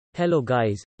Hello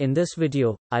guys, in this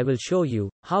video, I will show you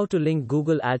how to link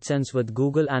Google AdSense with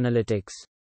Google Analytics.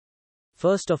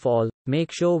 First of all,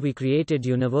 make sure we created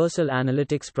Universal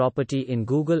Analytics property in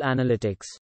Google Analytics.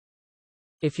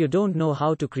 If you don't know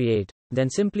how to create, then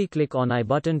simply click on I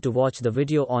button to watch the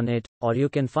video on it, or you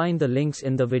can find the links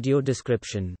in the video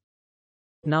description.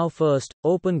 Now first,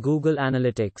 open Google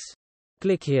Analytics.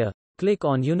 Click here. Click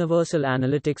on Universal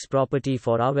Analytics property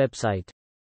for our website.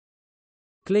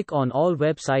 Click on All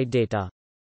Website Data.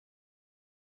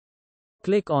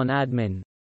 Click on Admin.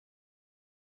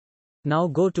 Now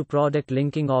go to Product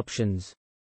Linking Options.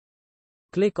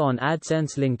 Click on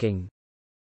AdSense Linking.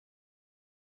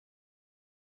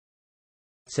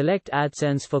 Select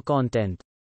AdSense for content.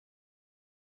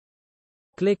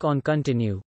 Click on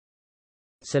Continue.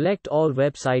 Select All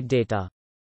Website Data.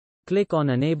 Click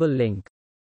on Enable Link.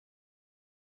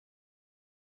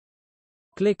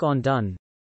 Click on Done.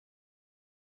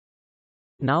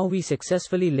 Now we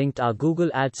successfully linked our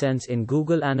Google AdSense in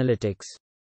Google Analytics.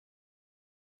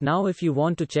 Now if you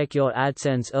want to check your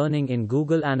AdSense earning in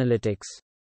Google Analytics,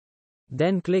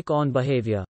 then click on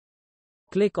Behavior.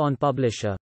 Click on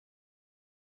Publisher.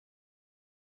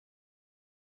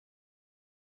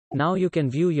 Now you can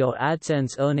view your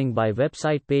AdSense earning by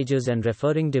website pages and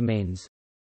referring domains.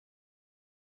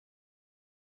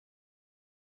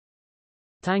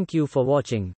 Thank you for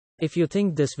watching. If you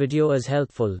think this video is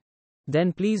helpful,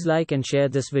 then please like and share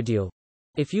this video.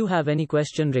 If you have any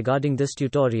question regarding this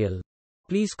tutorial,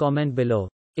 please comment below.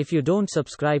 If you don't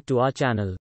subscribe to our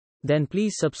channel, then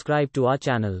please subscribe to our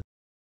channel.